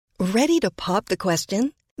Ready to pop the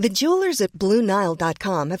question? The jewelers at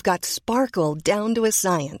BlueNile.com have got sparkle down to a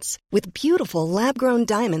science with beautiful lab-grown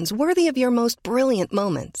diamonds worthy of your most brilliant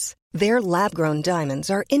moments. Their lab-grown diamonds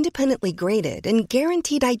are independently graded and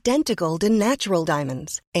guaranteed identical to natural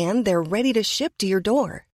diamonds, and they're ready to ship to your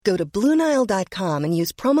door. Go to BlueNile.com and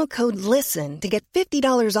use promo code LISTEN to get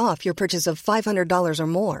 $50 off your purchase of $500 or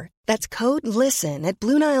more. That's code LISTEN at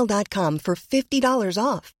BlueNile.com for $50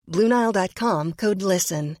 off. BlueNile.com, code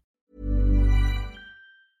LISTEN.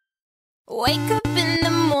 Wake up in the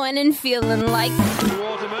morning feeling like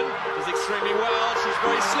Waterman is extremely well. She's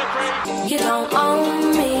very slippery. you don't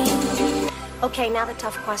own me. Okay, now the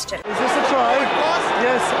tough question. Is this a try?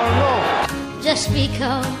 Yes or no? Just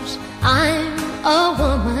because I'm a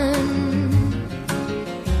woman.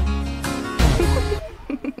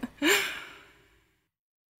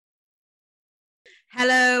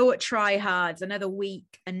 Hello, tryhards. Another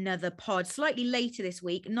week, another pod. Slightly later this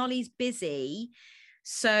week. Nolly's busy,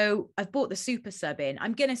 so I've brought the super sub in.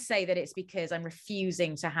 I'm going to say that it's because I'm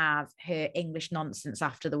refusing to have her English nonsense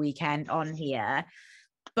after the weekend on here.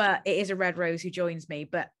 But it is a Red Rose who joins me,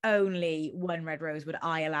 but only one Red Rose would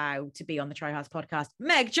I allow to be on the Tryhards podcast.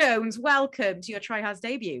 Meg Jones, welcome to your Tryhards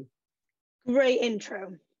debut. Great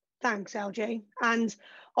intro. Thanks, LJ. And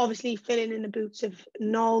obviously filling in the boots of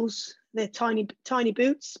Knowles. They're tiny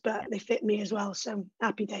boots, but they fit me as well. So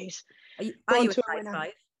happy days. Are you a size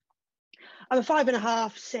 5? I'm a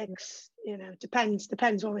 5.5, 6. You know, depends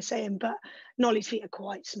what we're saying. But Nolly's feet are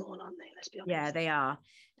quite small, aren't they? Let's be honest. Yeah, they are.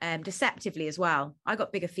 Deceptively as well. I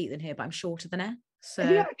got bigger feet than her, but I'm shorter than her. So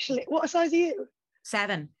Have you actually? What size are you?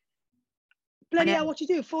 7. Bloody hell, what do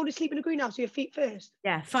you do? Fall asleep in a greenhouse with your feet first?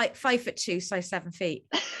 Yeah, 5'2", size 7 feet.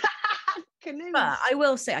 Canoes. But I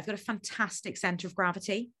will say I've got a fantastic centre of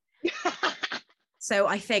gravity. So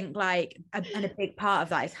I think and a big part of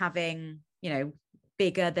that is having,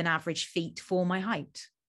 bigger than average feet for my height.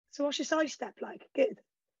 So what's your side step like? Good.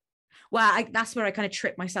 Well, that's where I kind of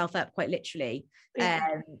trip myself up quite literally.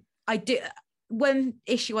 Yeah. I do. One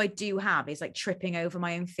issue I do have is like tripping over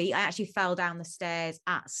my own feet. I actually fell down the stairs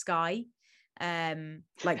at Sky,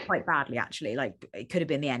 quite badly actually. Like it could have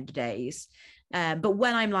been the end of days. But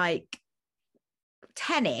when I'm like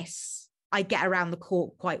tennis, I get around the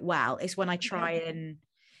court quite well. It's when I try and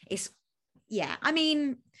I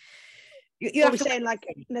mean, you have to saying like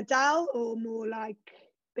Nadal or more like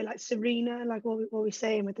a bit like Serena, like what we're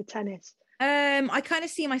saying with the tennis. I kind of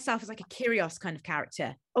see myself as like a Kyrgios kind of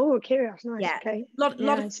character. Oh, Kyrgios, nice. Yeah, Okay. lot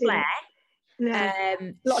of flair. Yeah.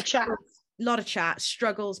 Lot of chat.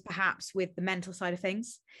 Struggles perhaps with the mental side of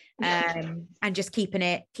things, and just keeping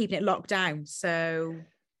it locked down. So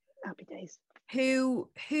happy days. Who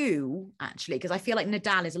actually? Because I feel like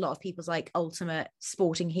Nadal is a lot of people's like ultimate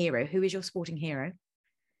sporting hero. Who is your sporting hero?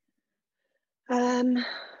 Can't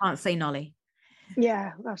say Nolly.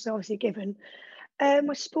 Yeah, that's obviously a given.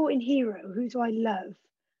 My sporting hero, who do I love?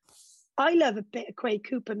 I love a bit of Quade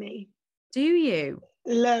Cooper, me. Do you?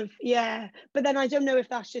 Love, yeah. But then I don't know if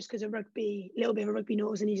that's just because of rugby, a little bit of a rugby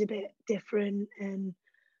nose, and he's a bit different. And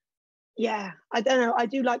yeah, I don't know. I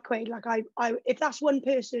do like Quade. Like I if that's one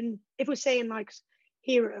person, if we're saying like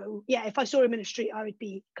hero, yeah, if I saw him in the street, I would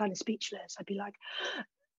be kind of speechless. I'd be like,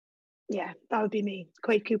 yeah, that would be me.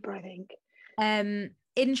 Quade Cooper, I think.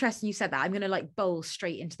 Interesting you said that. I'm going to like bowl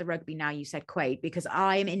straight into the rugby now you said Quade, because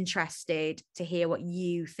I'm interested to hear what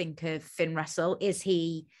you think of Finn Russell. Is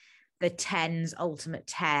he the 10's ultimate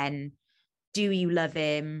 10? Do you love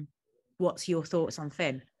him? What's your thoughts on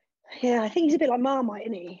Finn? Yeah, I think he's a bit like Marmite,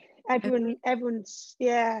 isn't he? Everyone's,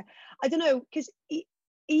 yeah. I don't know, because he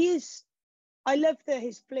is, I love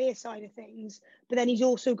his flair side of things, but then he's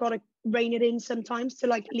also got to rein it in sometimes to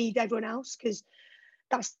like lead everyone else, because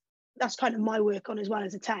that's kind of my work on as well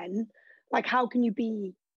as a 10. Like, how can you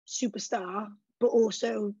be superstar but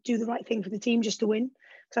also do the right thing for the team just to win?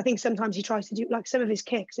 Because I think sometimes he tries to do, like, some of his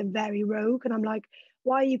kicks are very rogue, and I'm like,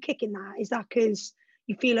 why are you kicking that? Is that because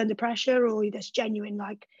you feel under pressure, or that's genuine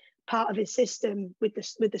like part of his system with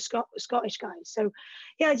the Scottish guys? So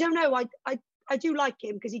yeah, I don't know. I do like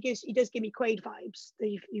him because he does give me Quade vibes.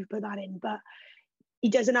 That you've put that in, but he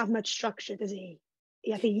doesn't have much structure, does he?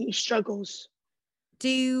 I think he struggles. Do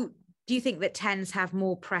you think that 10s have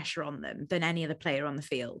more pressure on them than any other player on the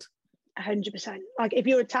field? 100%. Like, if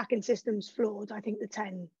your attacking system's flawed, I think the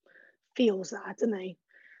 10 feels that, don't they?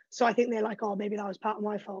 So I think they're like, oh, maybe that was part of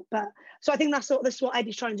my fault. But so I think that's what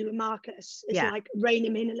Eddie's trying to do with Marcus. Is like rein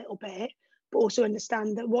him in a little bit, but also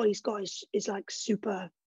understand that what he's got is like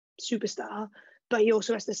superstar. But he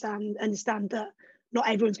also has to understand that not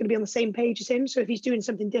everyone's going to be on the same page as him. So if he's doing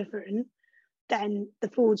something different, then the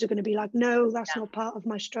forwards are going to be like, no, that's not part of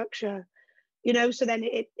my structure. you know, so then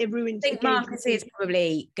it ruins. I think Marcus is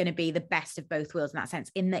probably going to be the best of both worlds in that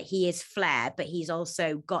sense, in that he is flair, but he's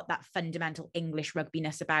also got that fundamental English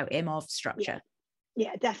rugbyness about him of structure.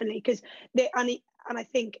 Yeah, definitely. Because I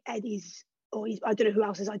think Eddie's, I don't know who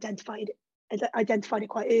else has identified it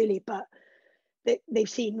quite early, but they've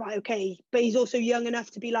seen, right, okay, but he's also young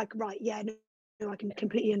enough to be like, right, yeah, no, I can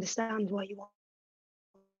completely understand why you want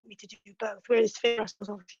me to do both. Whereas Finn Russell's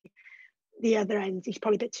obviously the other end, he's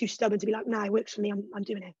probably a bit too stubborn to be like, nah, it works for me, I'm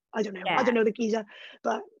doing it. I don't know. Yeah. I don't know the geezer,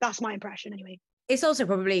 but that's my impression anyway. It's also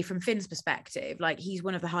probably from Finn's perspective, like he's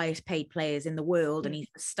one of the highest paid players in the world and he's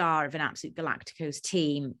the star of an absolute Galacticos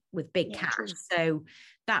team with big cash. True. So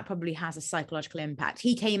that probably has a psychological impact.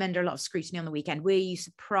 He came under a lot of scrutiny on the weekend. Were you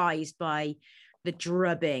surprised by the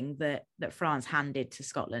drubbing that France handed to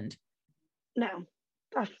Scotland? No.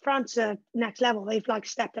 France are next level. They've like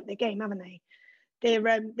stepped up their game, haven't they?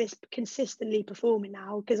 They're consistently performing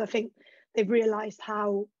now because I think they've realised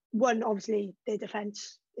how, one, obviously their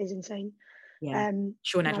defence is insane. Yeah,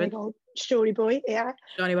 Sean Edward, Shawnee boy, yeah.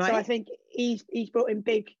 Shawnee boy. So I think he's brought in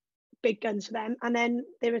big guns for them, and then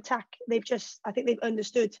their attack. I think they've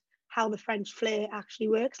understood how the French flair actually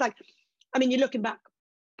works. Like, I mean, you're looking back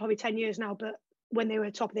probably 10 years now, but when they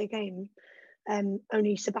were top of their game,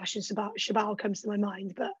 only Sebastian Chabal comes to my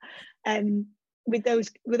mind, but with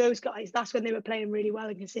those guys, that's when they were playing really well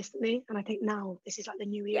and consistently. And I think now this is like the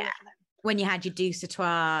new era for them. When you had your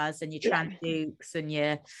Dusatoirs and your Trans-Dukes and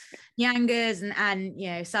your Nyangas and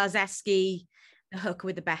you know, Sarzeski, the hooker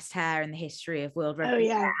with the best hair in the history of world rugby. Oh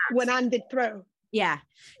yeah, one-handed throw. Yeah.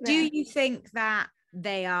 Do you think that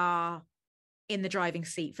they are in the driving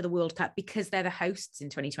seat for the World Cup because they're the hosts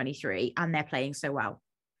in 2023 and they're playing so well?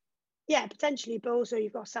 Yeah, potentially, but also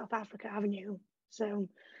you've got South Africa, haven't you? So,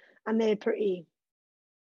 and they're pretty.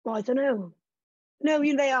 Well, I don't know. No,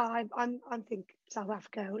 they are. I think South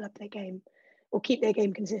Africa will up their game, or keep their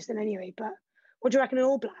game consistent anyway. But what do you reckon of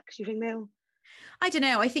All Blacks? Do you think they'll? I don't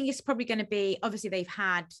know. I think it's probably going to be. Obviously, they've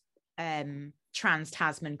had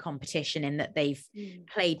Trans-Tasman competition in that they've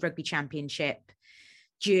played Rugby Championship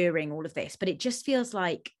during all of this, but it just feels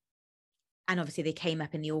like. And obviously they came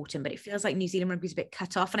up in the autumn, but it feels like New Zealand rugby is a bit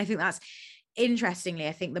cut off. And I think that's, interestingly,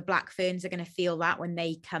 I think the Black Ferns are going to feel that when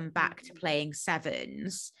they come back to playing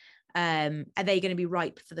sevens. Are they going to be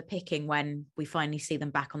ripe for the picking when we finally see them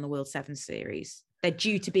back on the World Sevens series? They're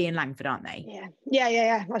due to be in Langford, aren't they?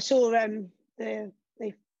 Yeah. I saw the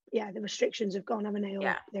restrictions have gone, haven't they?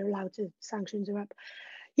 Or they're allowed to, sanctions are up.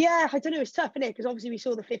 Yeah, I don't know. It's tough, isn't it? Because obviously we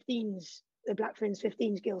saw the Black Ferns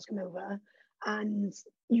 15s girls come over. And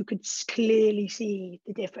you could clearly see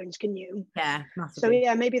the difference, can you? Yeah, massively.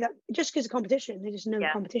 So maybe that just because of competition, they just know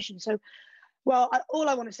competition. So, well, all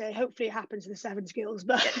I want to say, hopefully it happens to the seven skills,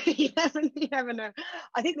 but you never know.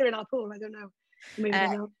 I think they're in our pool. I don't know. Maybe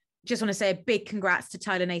they're not. Just want to say a big congrats to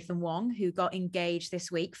Tyler Nathan Wong, who got engaged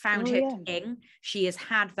this week, found her king. She has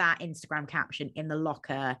had that Instagram caption in the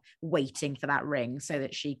locker waiting for that ring so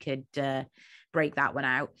that she could break that one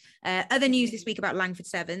out. Other news this week about Langford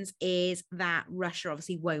Sevens is that Russia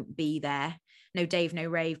obviously won't be there. No Dave, no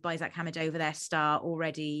Rave. Bizak Hamidova, their star,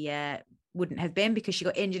 already wouldn't have been because she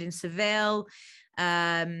got injured in Seville.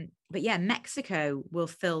 But yeah, Mexico will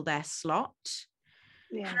fill their slot.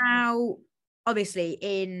 Yeah. How... Obviously,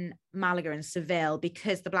 in Malaga and Seville,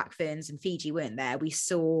 because the Black Ferns and Fiji weren't there, we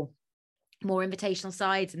saw more invitational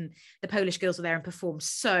sides and the Polish girls were there and performed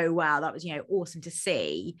so well. That was, awesome to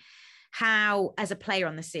see. How, as a player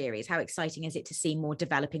on the series, how exciting is it to see more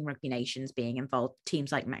developing rugby nations being involved,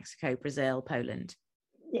 teams like Mexico, Brazil, Poland?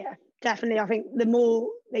 Yeah, definitely. I think the more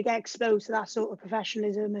they get exposed to that sort of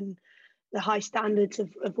professionalism and the high standards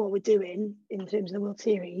of what we're doing in terms of the World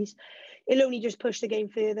Series, it'll only just push the game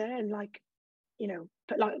further. And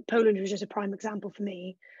but like Poland was just a prime example for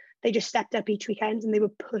me. They just stepped up each weekend and they were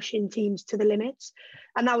pushing teams to the limits.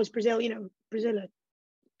 And that was Brazil. Brazil are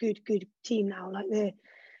good team now. Like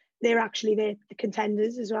they're actually the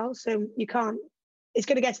contenders as well. So it's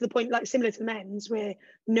going to get to the point like similar to the men's where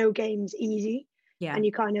no game's easy. Yeah. And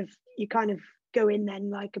you kind of go in then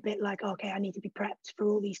like a bit like, okay, I need to be prepped for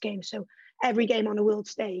all these games. So every game on a world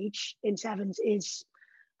stage in sevens is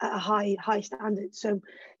at a high standard. So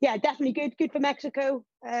yeah, definitely good for Mexico.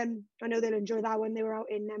 I know they'll enjoy that when they were out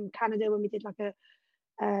in Canada when we did like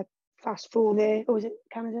a fast four there. Or was it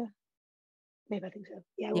Canada? Maybe I think so.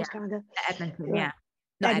 Yeah, it was Canada. Edmonton, yeah.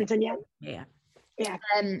 Edmonton, yeah. Yeah. Yeah.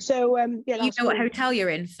 You know what hotel you're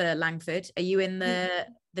in for Langford? Are you in the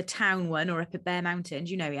town one or up at Bear Mountain?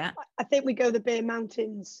 Do you know yet? I think we go the Bear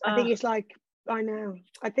Mountains. I think it's like, I know.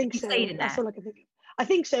 I think so. That's all I can think of. I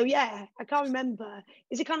think so, yeah. I can't remember.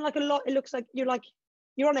 Is it kind of like a lot? It looks like you're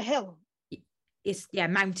on a hill. it's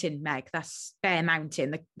Mountain, Meg. That's Bear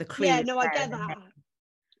Mountain. The crew. Yeah, no, I get that.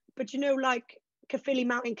 But like Caerphilly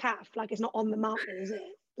Mountain Calf, like it's not on the mountain, is it?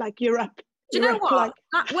 Like you're up. Do you know what?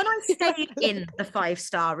 Like... When I stayed in the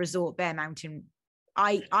 5-star resort Bear Mountain,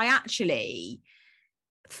 I actually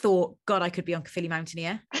thought, God, I could be on Caerphilly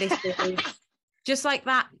Mountaineer. This is just like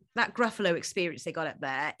that Gruffalo experience they got up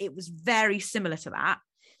there. It was very similar to that.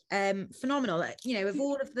 Phenomenal. Of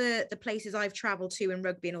all of the places I've traveled to in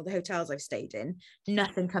Rugby and all the hotels I've stayed in,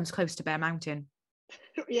 nothing comes close to Bear Mountain.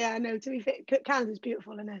 Yeah, no, to be fair, Canada's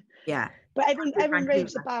beautiful, isn't it? Yeah. But everyone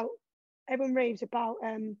raves about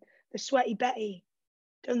the Sweaty Betty,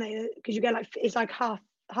 don't they? Because you get it's like half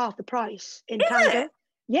the price in Canada. It?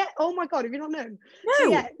 Yeah. Oh my God, have you not known? No. So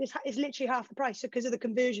yeah, it's literally half the price because of the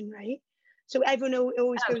conversion rate. So everyone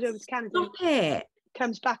always goes over to Canada. Stop it.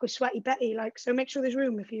 Comes back with Sweaty Betty, so make sure there's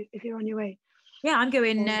room if you're on your way. Yeah, I'm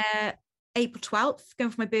going April 12th,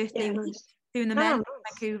 going for my birthday week, nice. doing the men in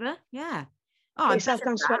Vancouver. Yeah. Oh, I'm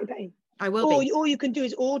down Sweaty Betty. I will be. All you can do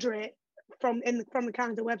is order it from the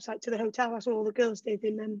Canada website to the hotel. That's what all the girls did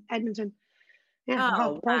in Edmonton. Yeah,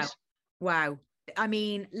 half the price. Wow. I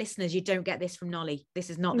mean, listeners, you don't get this from Nolly. This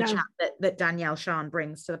is not the chat that Danielle Shan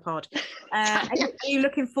brings to the pod. Are you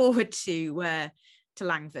looking forward to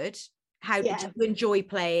Langford? How do you enjoy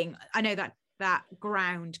playing? I know that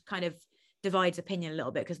ground kind of divides opinion a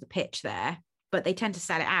little bit because the pitch there, but they tend to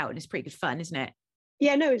sell it out and it's pretty good fun, isn't it?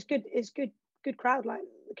 Yeah, no, it's good. It's good crowd. Like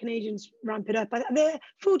the Canadians ramp it up. But the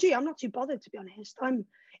full G, I'm not too bothered, to be honest.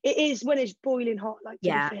 It is when it's boiling hot. Like to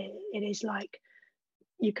be fair, it is like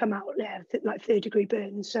you come out like 3rd-degree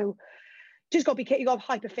burns. So just got to be careful. You got to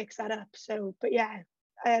hyper fix that up. So, but yeah,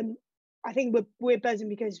 I think we're buzzing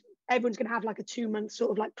because everyone's going to have like a 2-month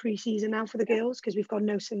sort of like pre-season now for the girls because we've got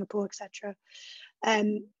no Singapore, etc.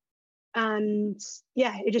 And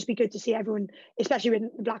yeah, it'd just be good to see everyone, especially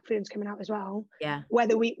when the Black Ferns coming out as well. Yeah.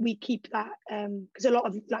 Whether we keep that, because a lot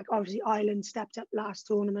of like obviously Ireland stepped up last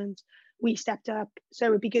tournament, we stepped up, so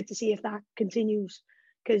it'd be good to see if that continues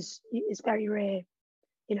because it's very rare,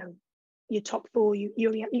 your top 4, you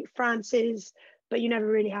only have France's, but you never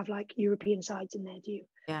really have like European sides in there, do you?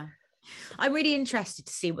 Yeah. I'm really interested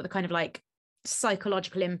to see what the kind of like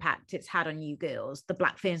psychological impact it's had on you girls, the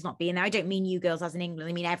Black Ferns not being there. I don't mean you girls as in England,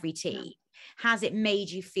 I mean every team. Has it made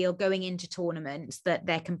you feel going into tournaments that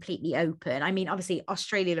they're completely open? I mean, obviously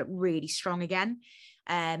Australia looked really strong again,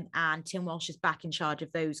 and Tim Walsh is back in charge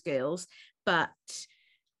of those girls, but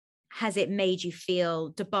has it made you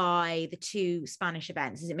feel Dubai, the 2 Spanish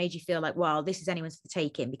events, has it made you feel like, well, this is anyone's for the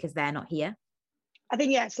taking because they're not here? I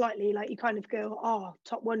think, yeah, slightly. Like you kind of go, oh,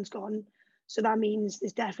 top 1's gone. So that means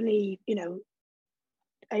there's definitely,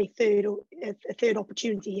 a third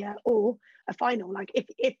opportunity here or a final. Like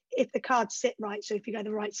if the cards sit right, so if you get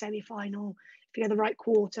the right semi-final, if you get the right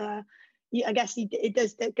quarter, I guess it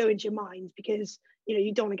does go into your mind because,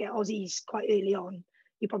 you don't want to get Aussies quite early on.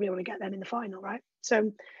 You probably want to get them in the final, right?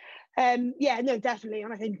 So, yeah, no, definitely.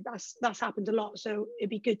 And I think that's happened a lot. So it'd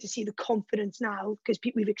be good to see the confidence now because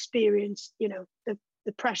we've experienced, the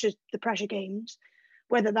pressure games,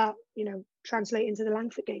 whether that, translate into the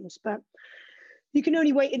Langford games. But you can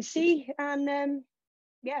only wait and see. And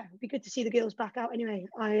yeah, it'd be good to see the girls back out anyway.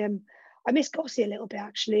 I miss Gossie a little bit,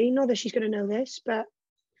 actually. Not that she's going to know this, but,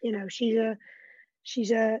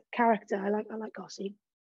 she's a character. I like Gossie.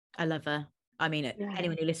 I love her. I mean,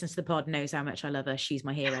 anyone who listens to the pod knows how much I love her. She's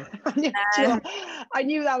my hero. I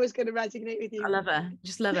knew that was going to resonate with you. I love her.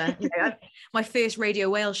 Just love her. My first Radio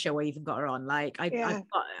Wales show, I even got her on. Like, I'm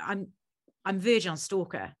virgin on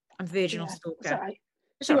Stalker. I'm virgin on Stalker. It's all right.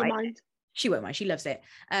 She won't mind. She won't mind. She loves it.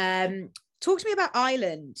 Talk to me about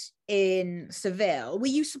Ireland in Seville. Were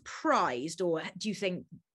you surprised, or do you think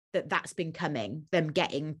that that's been coming? Them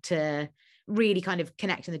getting to really kind of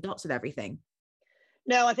connecting the dots with everything.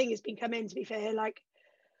 No, I think it's been coming, to be fair. Like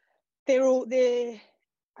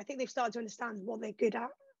I think they've started to understand what they're good at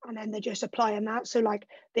and then they're just applying that. So like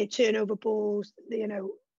they turn over balls,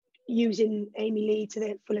 using Amy Lee to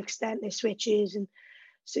their full extent, their switches. And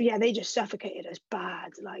so, yeah, they just suffocated us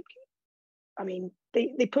bad. Like, I mean,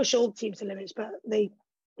 they push all teams to limits, but they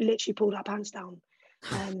literally pulled our pants down.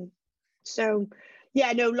 So,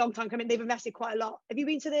 yeah, no, long time coming. They've invested quite a lot. Have you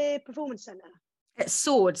been to the Performance Centre? At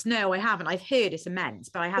Swords? No, I haven't. I've heard it's immense,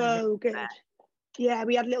 but I haven't. Oh, good. Yeah,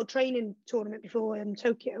 we had a little training tournament before in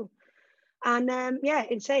Tokyo. And yeah,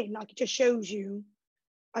 insane. Like, it just shows you,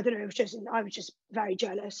 I don't know, I was just very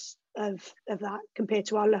jealous of that compared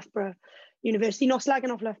to our Loughborough University. Not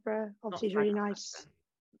slagging off Loughborough, obviously it's really nice.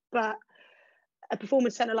 But a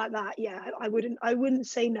performance centre like that, yeah, I wouldn't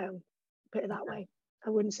say no, put it that way. I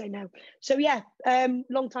wouldn't say no. So yeah,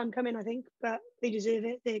 long time coming, I think, but they deserve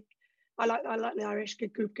it. I like the Irish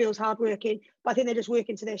good group girls, hardworking, but I think they're just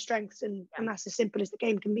working to their strengths, and that's as simple as the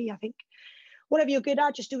game can be. I think whatever you're good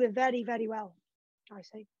at, just do it very, very well, I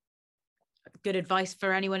say. Good advice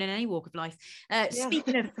for anyone in any walk of life.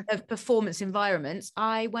 Speaking of performance environments,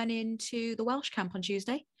 I went into the Welsh camp on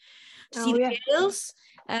Tuesday to see the girls.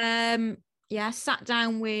 Sat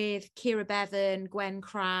down with Ciara Bevan, Gwen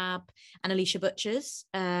Crabb, and Alicia Butchers.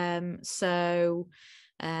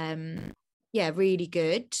 Really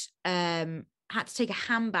good. Had to take a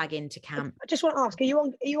handbag into camp. I just want to ask, are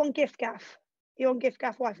you on gift gaff? Are you on gift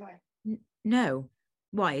gaff Wi-Fi? No.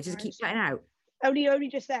 Why? Does it keep cutting out? Only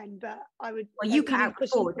just then, but I would. Well, you cut out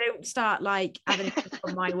before. Don't start like having it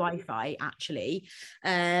on my Wi-Fi. Actually,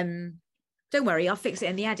 don't worry, I'll fix it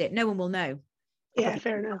in the edit. No one will know. Yeah,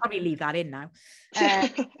 fair enough. I'll probably leave that in now.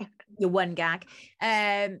 Your one gag.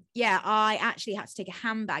 I actually had to take a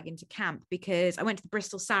handbag into camp because I went to the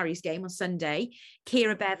Bristol Sarries game on Sunday.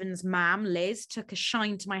 Ciara Bevan's mum, Liz, took a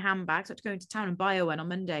shine to my handbag, so I had to go into town and buy her one on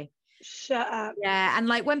Monday. Shut up. Yeah, and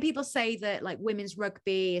like when people say that like women's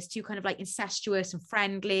rugby is too kind of like incestuous and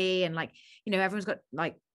friendly, and like, you know, everyone's got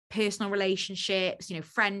like personal relationships, you know,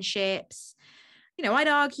 friendships, you know, I'd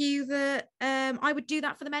argue that I would do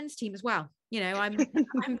that for the men's team as well. You know, I'm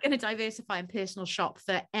going to diversify and personal shop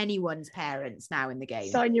for anyone's parents now in the game.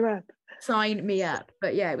 Sign you up. Sign me up.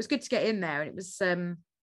 But yeah, it was good to get in there, and it was they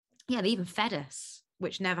even fed us,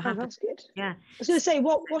 which never happened. That's good. Yeah. I was going to say,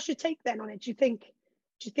 what's your take then on it? Do you think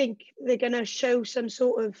they're going to show some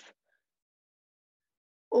sort of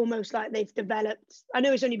almost like they've developed? I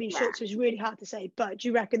know it's only been short, so it's really hard to say, but do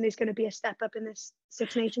you reckon there's going to be a step up in this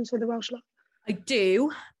Six Nations for the Welsh lot? I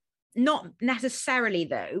do. Not necessarily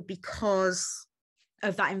though, because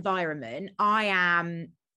of that environment. I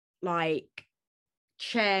am like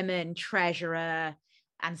chairman, treasurer,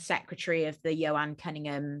 and secretary of the Johan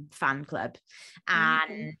Cunningham fan club.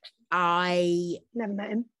 And I never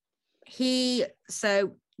met him.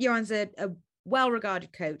 Johan's a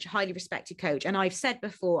well-regarded coach, highly respected coach. And I've said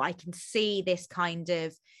before, I can see this kind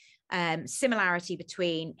of similarity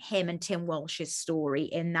between him and Tim Walsh's story,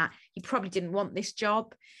 in that he probably didn't want this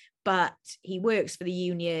job, but he works for the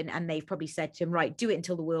union, and they've probably said to him, right, do it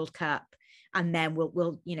until the World Cup, and then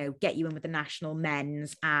we'll you know, get you in with the national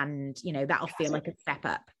men's, and you know, that'll feel like a step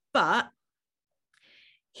up. But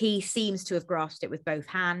he seems to have grasped it with both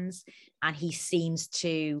hands, and he seems to,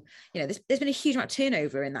 you know, there's been a huge amount of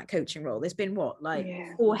turnover in that coaching role. There's been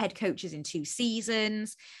 4 head coaches in 2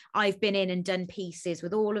 seasons. I've been in and done pieces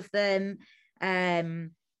with all of them.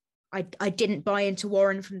 I didn't buy into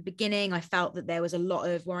Warren from the beginning. I felt that there was a lot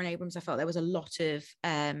of Warren Abrams. I felt there was a lot of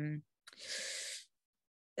kind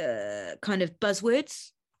of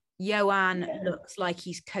buzzwords. Johan looks like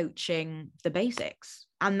he's coaching the basics,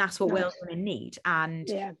 and that's what Wales women need. And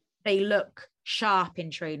they look sharp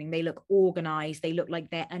in training. They look organized. They look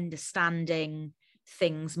like they're understanding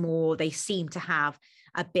things more. They seem to have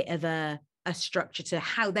a bit of a structure to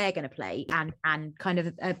how they're going to play, and kind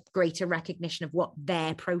of a greater recognition of what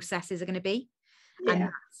their processes are going to be. And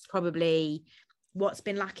that's probably what's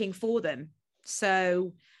been lacking for them.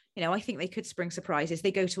 So, you know, I think they could spring surprises.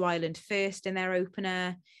 They go to Ireland first in their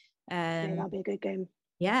opener. That'll be a good game.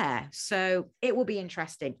 Yeah, so it will be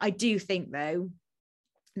interesting. I do think though,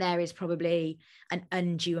 there is probably an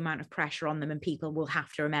undue amount of pressure on them, and people will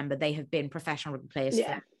have to remember they have been professional rugby players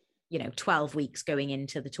for, you know, 12 weeks going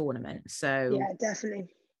into the tournament. So yeah, definitely.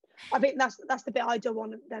 I think that's the bit I don't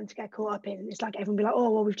want them to get caught up in. It's like everyone be like,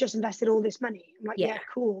 oh well, we've just invested all this money. I'm like, yeah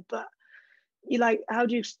cool, but you like, how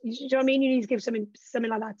do you know what I mean? You need to give something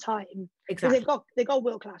like that time. Exactly. They've got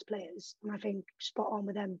world-class players, and I think spot on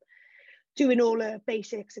with them doing all the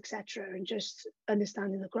basics, etc., and just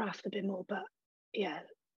understanding the graft a bit more. But yeah,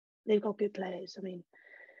 they've got good players. I mean,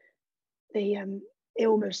 I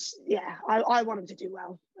want them to do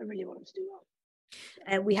well. I really want them to do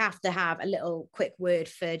well. We have to have a little quick word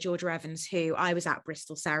for Georgia Evans, who I was at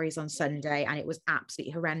Bristol Sarries on Sunday, and it was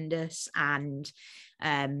absolutely horrendous. And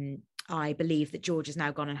I believe that George has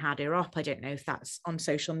now gone and had her up. I don't know if that's on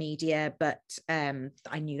social media, but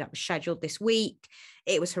I knew that was scheduled this week.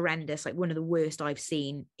 It was horrendous, like one of the worst I've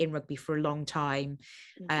seen in rugby for a long time.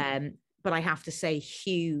 But I have to say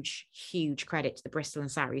huge credit to the Bristol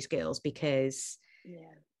and Sarries girls, because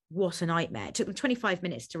what a nightmare. It took them 25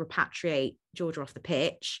 minutes to repatriate Georgia off the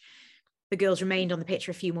pitch. The girls remained on the pitch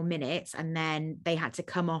for a few more minutes, and then they had to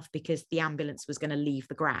come off because the ambulance was going to leave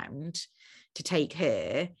the ground to take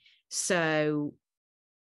her. So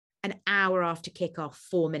an hour after kickoff,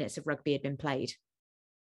 4 minutes of rugby had been played.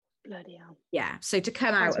 Bloody hell. Yeah, so to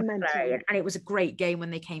come out and play, and it was a great game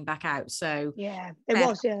when they came back out. So yeah, it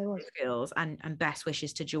was. Girls, and best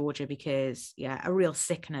wishes to Georgia, because a real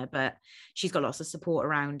sickener, but she's got lots of support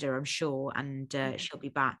around her, I'm sure, and she'll be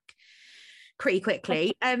back pretty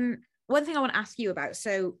quickly. One thing I want to ask you about,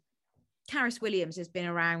 so Carys Williams has been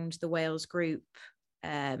around the Wales group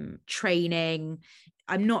training.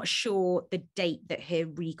 I'm not sure the date that her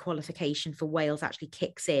requalification for Wales actually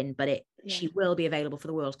kicks in, but she will be available for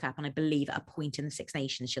the World Cup, and I believe at a point in the Six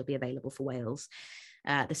Nations she'll be available for Wales.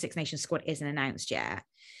 The Six Nations squad isn't announced yet.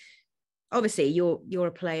 Obviously, you're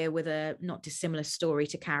a player with a not dissimilar story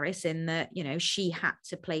to Carys, in that, you know, she had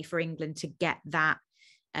to play for England to get that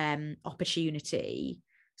opportunity.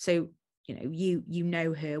 So, you know, you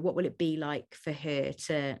know her. What will it be like for her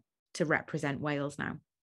to represent Wales now?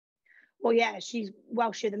 Well, yeah, she's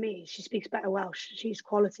Welsher than me. She speaks better Welsh. She's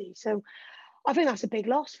quality. So I think that's a big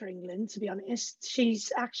loss for England, to be honest.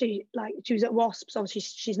 She's actually, like, she was at Wasps. Obviously,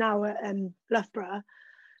 she's now at Loughborough.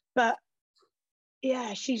 But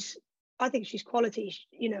yeah, I think she's quality.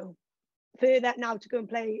 You know, for that now to go and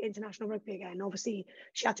play international rugby again, obviously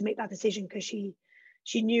she had to make that decision because she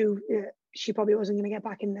knew she probably wasn't going to get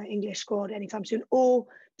back in the English squad anytime soon, or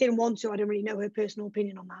didn't want to. I don't really know her personal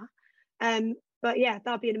opinion on that. But yeah,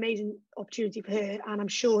 that'd be an amazing opportunity for her, and I'm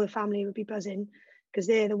sure her family would be buzzing because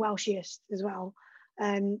they're the Welshiest as well.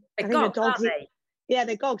 I think the dogs, yeah,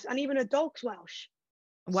 they're Gogs, and even her dog's Welsh.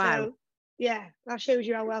 Wow. So, yeah, that shows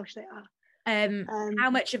you how Welsh they are. How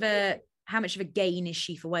much of a gain is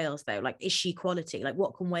she for Wales though? Like, is she quality? Like,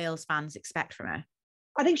 what can Wales fans expect from her?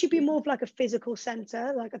 I think she'd be more of like a physical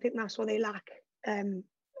centre. Like, I think that's what they lack a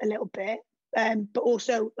little bit. But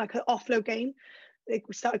also like her offload game. They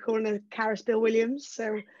started calling her Carys Bill Williams.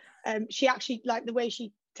 So she actually, like, the way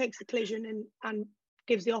she takes the collision and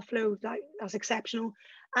gives the offload, like, that's exceptional.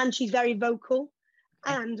 And she's very vocal.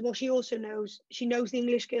 And what she also knows, she knows the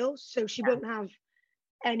English girls. So she won't have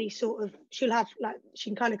any sort of, she'll have, like,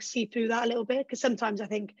 she can kind of see through that a little bit. Because sometimes I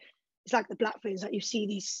think it's like the Black Ferns, that you see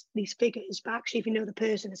these figures, but actually if you know the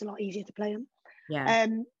person, it's a lot easier to play them. Yeah.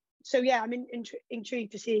 So yeah, I'm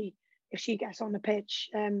intrigued to see if she gets on the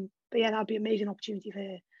pitch. But yeah, that'd be an amazing opportunity for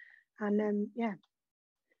her. And yeah,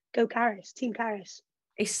 go Carys, Team Carys.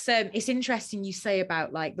 It's interesting you say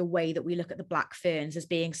about, like, the way that we look at the Black Ferns as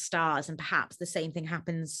being stars, and perhaps the same thing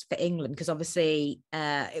happens for England, because obviously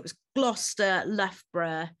it was Gloucester,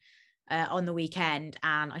 Loughborough on the weekend,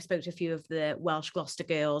 and I spoke to a few of the Welsh Gloucester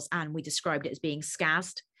girls, and we described it as being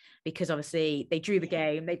scazzed, because obviously they drew the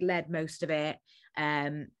game, they'd led most of it,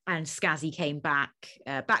 and Skazzy came back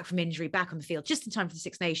from injury, back on the field just in time for the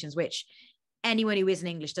Six Nations, which anyone who isn't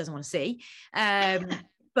English doesn't want to see.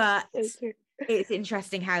 But it's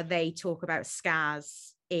interesting how they talk about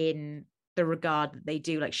Skaz in the regard that they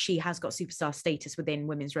do. Like, she has got superstar status within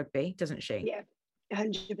women's rugby, doesn't she? Yeah,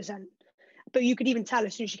 100%. But you could even tell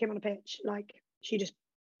as soon as she came on the pitch, like, she just,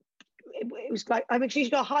 it was like, I mean, she's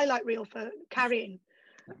got a highlight reel for carrying.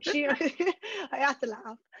 I had to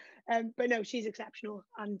laugh. But no, she's exceptional,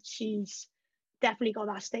 and she's definitely got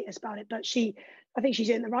that status about it. But I think she's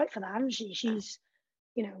earned the right for that, hasn't she? She's,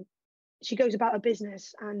 you know, she goes about her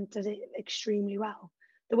business and does it extremely well.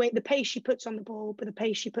 The pace she puts on the ball, but the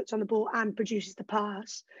pace she puts on the ball and produces the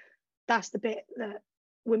pass, that's the bit that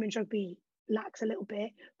women's rugby lacks a little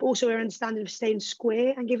bit. But also her understanding of staying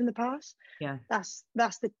square and giving the pass. Yeah, that's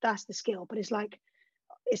the skill. But it's like,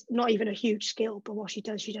 it's not even a huge skill, but what she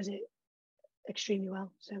does it extremely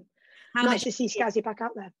well. So nice to see Skazzy back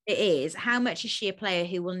out there. It is. How much is she a player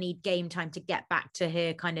who will need game time to get back to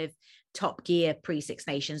her kind of top gear pre-Six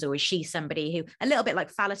Nations, or is she somebody who, a little bit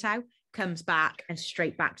like Faletau, comes back and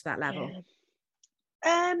straight back to that level?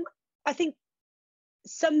 I think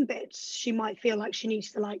some bits she might feel like she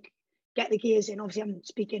needs to, like, get the gears in. Obviously I'm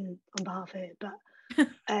speaking on behalf of her,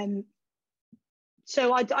 but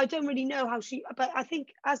so I don't really know how she, but I think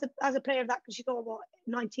as a player of that, because she got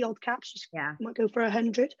 90 odd caps, she might go for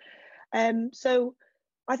 100. So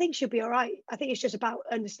I think she'll be all right. I think it's just about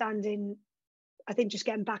understanding, I think just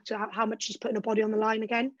getting back to how much she's putting her body on the line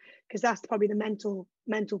again, because that's probably the mental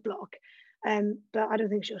block. But I don't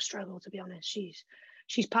think she'll struggle, to be honest.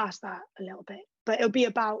 She's past that a little bit, but it'll be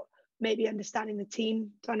about maybe understanding the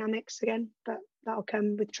team dynamics again, but that'll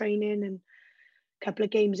come with training, and a couple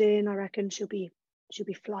of games in, I reckon she'll be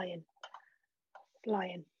flying.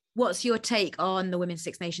 What's your take on the Women's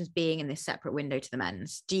Six Nations being in this separate window to the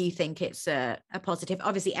men's? Do you think it's a positive?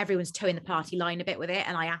 Obviously, everyone's towing the party line a bit with it.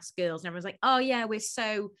 And I ask girls and everyone's like, oh yeah, we're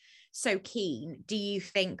so keen. Do you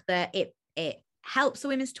think that it helps the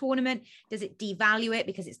women's tournament? Does it devalue it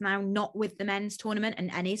because it's now not with the men's tournament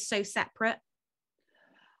and is so separate?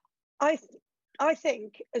 I I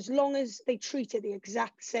think as long as they treat it the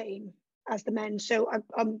exact same as the men. So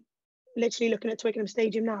I'm literally looking at Twickenham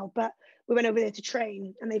Stadium now, but we went over there to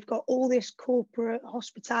train, and they've got all this corporate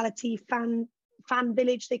hospitality fan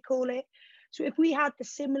village, they call it. So if we had the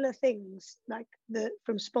similar things like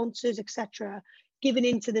from sponsors, etc., given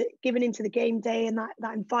into the game day and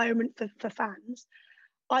that environment for fans,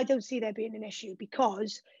 I don't see there being an issue,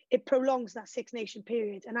 because it prolongs that Six Nation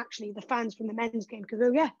period, and actually the fans from the men's game could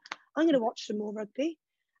go, yeah, I'm going to watch some more rugby.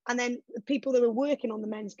 And then the people that are working on the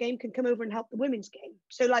men's game can come over and help the women's game.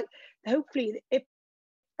 So like, hopefully if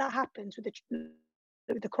that happens with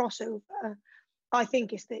the crossover, I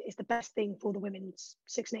think it's the best thing for the women's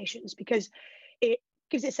Six Nations, because it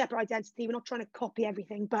gives it a separate identity. We're not trying to copy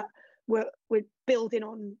everything, but we're building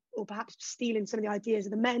on, or perhaps stealing some of the ideas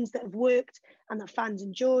of the men's that have worked and that fans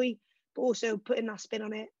enjoy, but also putting that spin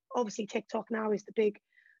on it. Obviously TikTok now is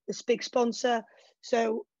this big sponsor.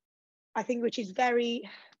 So I think, which is very,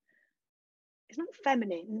 it's not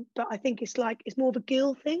feminine, but I think it's more of a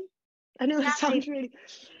girl thing. I know that sounds really,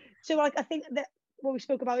 so like, I think that what we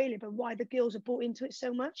spoke about earlier, but why the girls are bought into it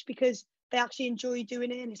so much, because they actually enjoy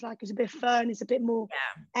doing it, and it's a bit fun, it's a bit more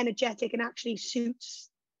energetic, and actually suits,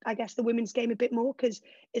 I guess, the women's game a bit more, because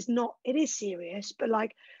it is serious, but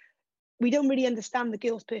like, we don't really understand the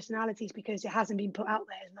girls' personalities because it hasn't been put out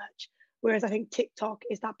there as much. Whereas I think TikTok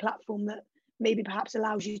is that platform that maybe perhaps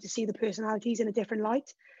allows you to see the personalities in a different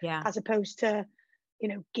light, as opposed to,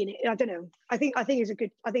 Guinness. I don't know. I think it's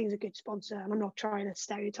a good sponsor, and I'm not trying to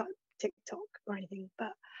stereotype TikTok or anything,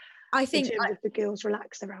 but I think in terms of the girls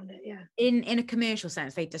relaxed around it, in a commercial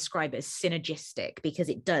sense, they describe it as synergistic, because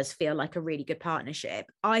it does feel like a really good partnership.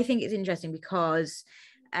 I think it's interesting because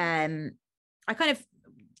I kind of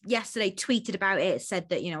yesterday tweeted about it, said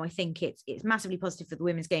that I think it's massively positive for the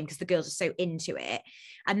women's game because the girls are so into it,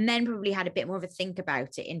 and then probably had a bit more of a think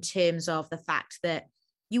about it in terms of the fact that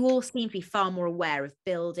you all seem to be far more aware of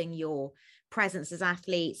building your presence as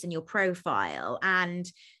athletes and your profile. And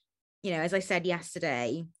as I said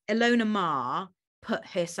yesterday, Ilona Maher put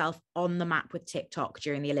herself on the map with TikTok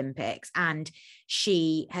during the Olympics, and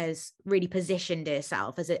she has really positioned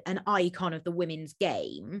herself as an icon of the women's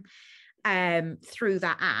game through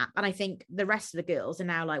that app. And I think the rest of the girls are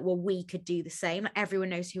now like, well, we could do the same. Like,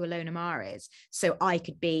 everyone knows who Ilona Maher is, so I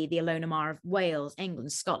could be the Ilona Maher of Wales,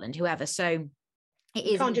 England, Scotland, whoever. So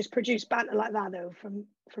you can't just produce banter like that though from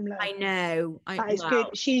Lo. I know that is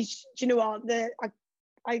good. She's, do you know what,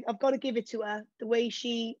 I've got to give it to her, the way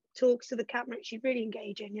she talks to the camera. She's really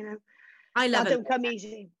engaging. I love it. Don't come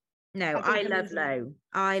easy. No, I love Lo.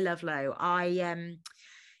 I love Lo.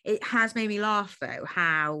 It has made me laugh though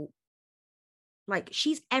how, like,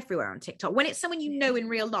 she's everywhere on TikTok. When it's someone in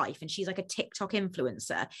real life and she's like a TikTok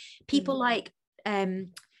influencer, people like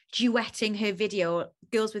duetting her video,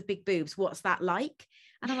 girls with big boobs, what's that like?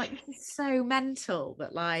 And I'm like, this is so mental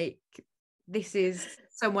that like this is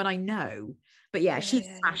someone I know. But she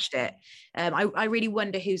smashed it. I really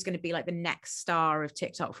wonder who's going to be like the next star of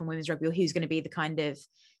TikTok from women's rugby, or who's going to be the kind of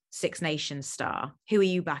Six Nations star. Who are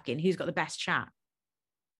you backing? Who's got the best chat?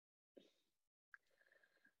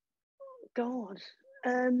 God,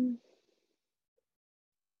 from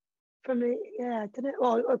the I don't know.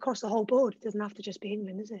 Well, across the whole board, it doesn't have to just be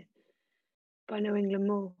England, is it? But I know England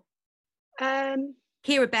more.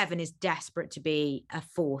 Kira Bevan is desperate to be a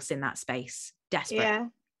force in that space. Desperate.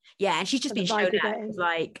 Yeah, and she's just been shown up as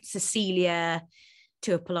like Cecilia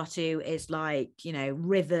Tuipulotu is like,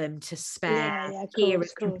 rhythm to spare.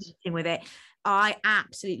 Kira's competing with it. I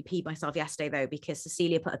absolutely peed myself yesterday though, because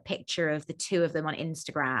Cecilia put a picture of the two of them on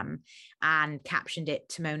Instagram and captioned it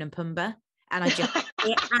Timon and Pumbaa. And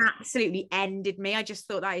it absolutely ended me. I just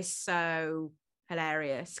thought that is so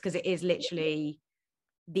hilarious, because it is literally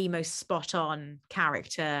the most spot on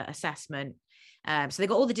character assessment. So they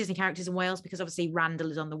got all the Disney characters in Wales, because obviously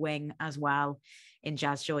Randall is on the wing as well in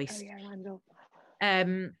Jazz Joyce. Oh yeah, Randall.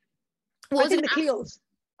 What was it? The Keels.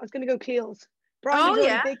 I was going to go Keels.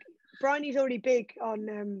 Bryony's already big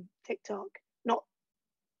on TikTok. Not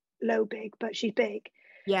low big, but she's big.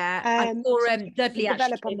 Yeah, I saw Dudley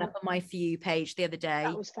actually came up on my For You page the other day.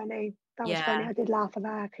 That was funny. Was funny. I did laugh at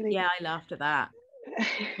that actually. Yeah, I laughed at that.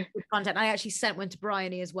 Good content. I actually sent one to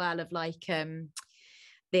Bryony as well of like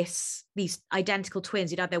these identical twins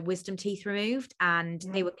who'd had their wisdom teeth removed, and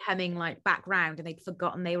they were coming like back round and they'd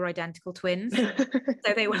forgotten they were identical twins.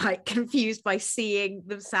 So they were like confused by seeing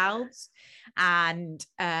themselves. And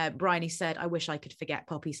Bryony said, I wish I could forget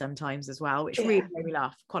Poppy sometimes as well, which really made me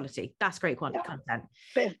laugh. Quality. That's great content.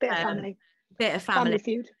 Bit of family. Bit of family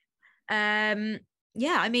feud.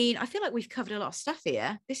 yeah, I mean, I feel like we've covered a lot of stuff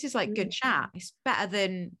here. This is like good chat. It's better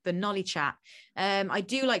than the Nolly chat. I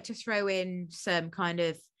do like to throw in some kind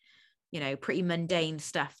of, pretty mundane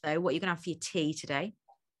stuff though. What are you gonna have for your tea today?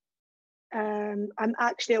 I'm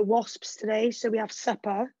actually at Wasps today, so we have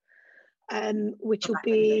supper, which will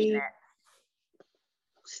be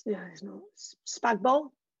it's not spag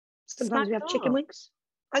bowl. Sometimes we have chicken wings.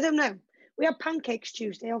 I don't know. We have pancakes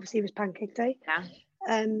Tuesday. Obviously, it was pancake day. Yeah.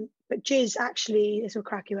 But Jiz actually, this will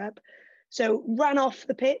crack you up. So ran off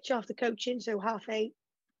the pitch after coaching. So 8:30,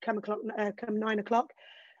 come 9:00.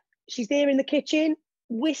 She's there in the kitchen,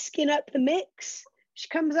 whisking up the mix. She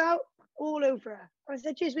comes out all over her. I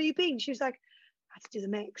said, Jiz, where you been? She was like, I had to do the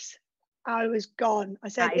mix. I was gone. I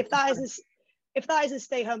said, if that isn't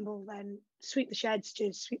stay humble, then sweep the sheds,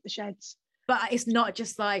 Jiz, sweep the sheds. But it's not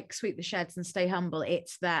just like sweep the sheds and stay humble.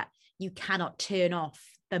 It's that you cannot turn off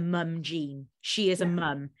the mum gene. She is a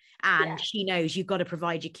mum, and she knows you've got to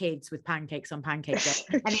provide your kids with pancakes on pancake day.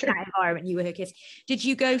 And in that environment, you were her kids. Did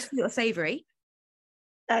you go sweet or savoury?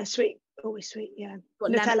 Sweet, always sweet. Yeah.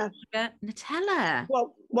 What, Nutella. Nutella.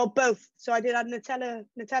 Well, both. So I did have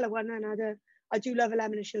Nutella one, and I do love a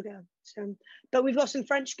lemon and sugar. So, but we've got some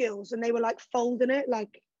French girls, and they were like folding it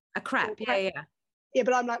like a crepe. Yeah. Yeah,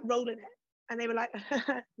 but I'm like rolling it, and they were like,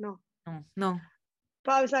 no.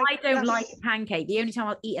 But I was like, I don't like a pancake. The only time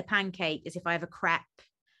I'll eat a pancake is if I have a crepe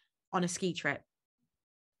on a ski trip.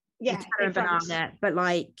 Yeah, Nutella and banana, but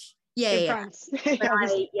like,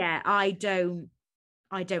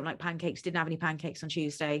 I don't like pancakes. Didn't have any pancakes on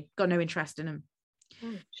Tuesday. Got no interest in them.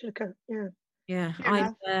 Oh, should have come. Yeah.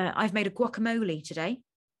 I've made a guacamole today.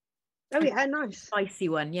 Oh yeah, nice. Spicy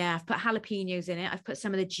one. Yeah, I've put jalapenos in it. I've put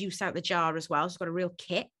some of the juice out the jar as well. So it's got a real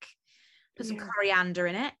kick. Put some coriander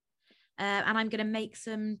in it. And I'm going to make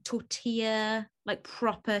some tortilla, like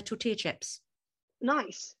proper tortilla chips.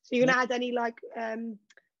 Nice. So you're going to add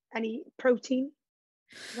any protein?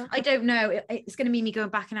 I don't know. It's going to mean me going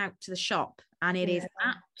back and out to the shop, and it is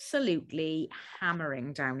absolutely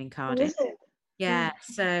hammering down in Cardiff. Is it? Yeah.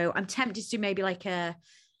 So I'm tempted to do maybe like a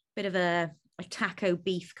bit of a taco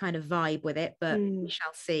beef kind of vibe with it, but we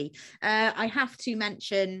shall see. I have to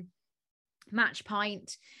mention Match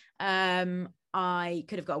Pint. I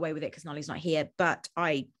could have got away with it because Nolly's not here, but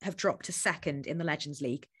I have dropped to second in the Legends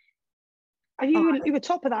League. You were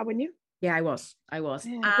top of that, weren't you? Yeah, I was.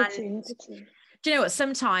 Yeah, good team. Do you know what?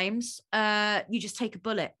 Sometimes you just take a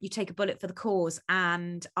bullet. You take a bullet for the cause,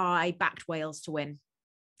 and I backed Wales to win.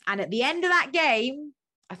 And at the end of that game,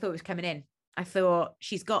 I thought it was coming in. I thought,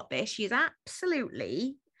 she's got this. She's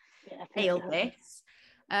absolutely nailed this.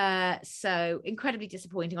 So incredibly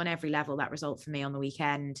disappointing on every level, that result for me on the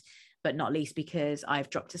weekend, but not least because I've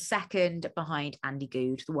dropped to second behind Andy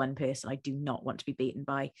Good, the one person I do not want to be beaten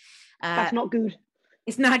by. That's not good.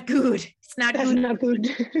 It's not good. That's not good.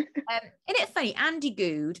 Isn't it funny? Andy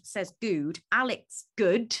Good says good. Alex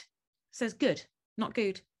Good says good, not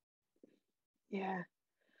good. Yeah.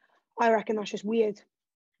 I reckon that's just weird.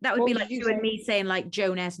 That would be like you and me saying like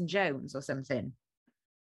Jones and Jones or something.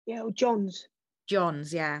 Yeah, or Johns,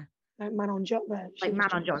 yeah. Like man on John. Like man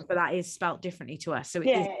on John, but that is spelt differently to us. So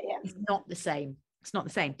it's not the same. It's not the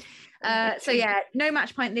same. So yeah, no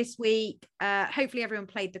Match Point this week. Hopefully everyone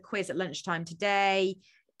played the quiz at lunchtime today.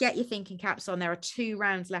 Get your thinking caps on. There are 2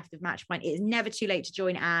 rounds left of Match Point. It is never too late to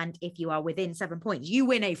join. And if you are within 7 points, you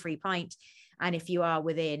win a free pint. And if you are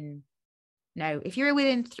within,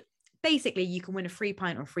 basically you can win a free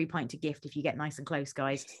pint or a free pint to gift if you get nice and close,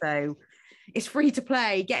 guys. So it's free to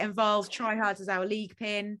play. Get involved. Try hard as our league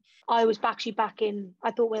pin. I was actually backing. I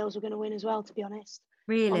thought Wales were going to win as well, to be honest.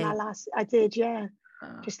 Really? I did, yeah.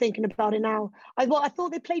 Just thinking about it now. I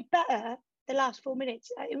thought they played better the last 4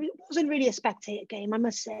 minutes. It wasn't really a spectator game, I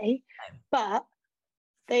must say, but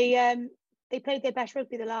they played their best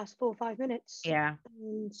rugby the last 4 or 5 minutes. Yeah,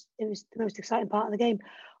 and it was the most exciting part of the game.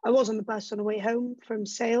 I was on the bus on the way home from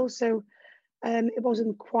Sale, so it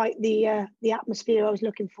wasn't quite the atmosphere I was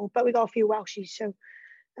looking for. But we got a few Welshies, so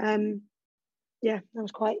I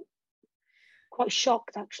was quite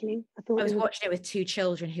shocked, actually. I was watching it with 2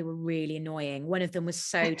 children who were really annoying. One of them was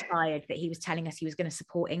so tired that he was telling us he was going to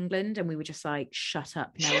support England, and we were just like, shut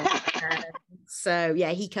up now. So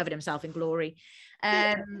yeah, he covered himself in glory.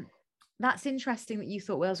 That's interesting that you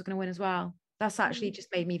thought Wales were going to win as well. That's actually just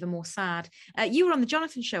made me even more sad. You were on the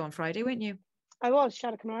Jonathan show on Friday, weren't you? I was,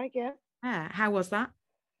 Shada Cymraeg, yeah. How was that?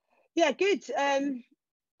 Yeah, good.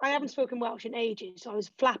 I haven't spoken Welsh in ages, so I was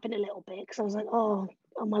flapping a little bit because I was like, oh,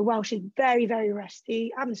 my Welsh is very, very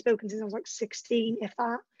rusty. I haven't spoken since I was like 16, if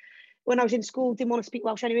that. When I was in school, didn't want to speak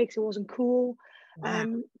Welsh anyway because it wasn't cool.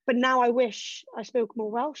 Wow. But now I wish I spoke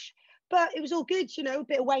more Welsh. But it was all good, you know, a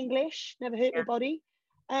bit of Wenglish, never hurt nobody.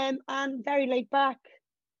 And very laid back.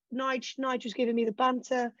 Nige was giving me the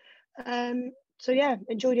banter. So yeah,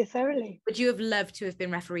 enjoyed it thoroughly. Would you have loved to have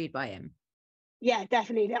been refereed by him? Yeah,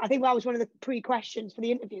 definitely. I think that was one of the pre-questions for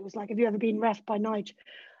the interview. Was like, have you ever been ref by Nige?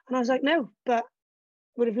 And I was like, no, but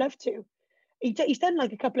would have loved to. He's done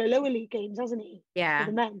like a couple of lower league games, hasn't he? Yeah.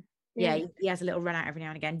 For the men. Yeah, he has a little run out every now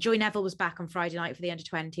and again. Joy Neville was back on Friday night for the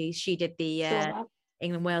under-20s. She did the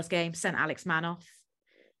England-Wales game, sent Alex Mann off.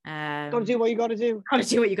 Got to do what you got to do. Got to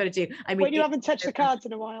do what you got to do. I mean, when you haven't touched the cards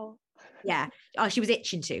in a while. Yeah. Oh, she was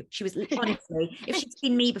itching to. She was, honestly, if she'd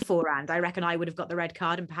seen me beforehand, I reckon I would have got the red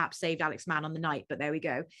card and perhaps saved Alex Mann on the night, but there we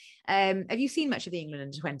go. Have you seen much of the England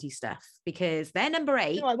under-20 stuff? Because they're number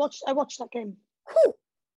 8. No, I watched that game. Whew.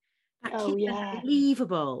 That Oh, kid's yeah.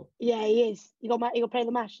 unbelievable. Yeah, he is. He got playing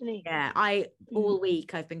the match, didn't he? Yeah, all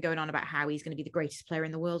week I've been going on about how he's going to be the greatest player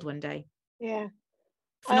in the world one day. Yeah.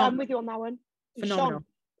 Phenomenal. I'm with you on that one. He Phenomenal. shone.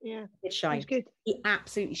 Yeah. It shone. He's good. He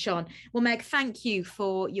absolutely shone. Well, Meg, thank you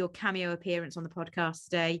for your cameo appearance on the podcast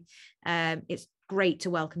today. It's great to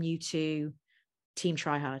welcome you to Team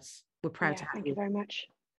Tryhards. We're proud to have Thank you. you very much.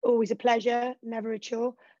 Always a pleasure, never a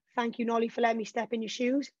chore. Thank you, Nolly, for letting me step in your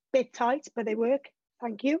shoes. Bit tight, but they work.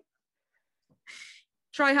 Thank you.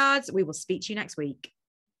 Tryhards, we will speak to you next week.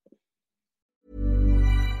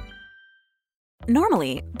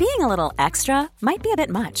 Normally, being a little extra might be a bit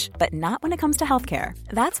much, but not when it comes to healthcare.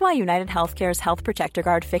 That's why United Healthcare's Health Protector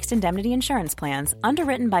Guard fixed indemnity insurance plans,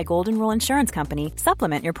 underwritten by Golden Rule Insurance Company,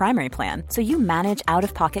 supplement your primary plan so you manage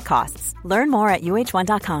out-of-pocket costs. Learn more at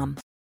uh1.com.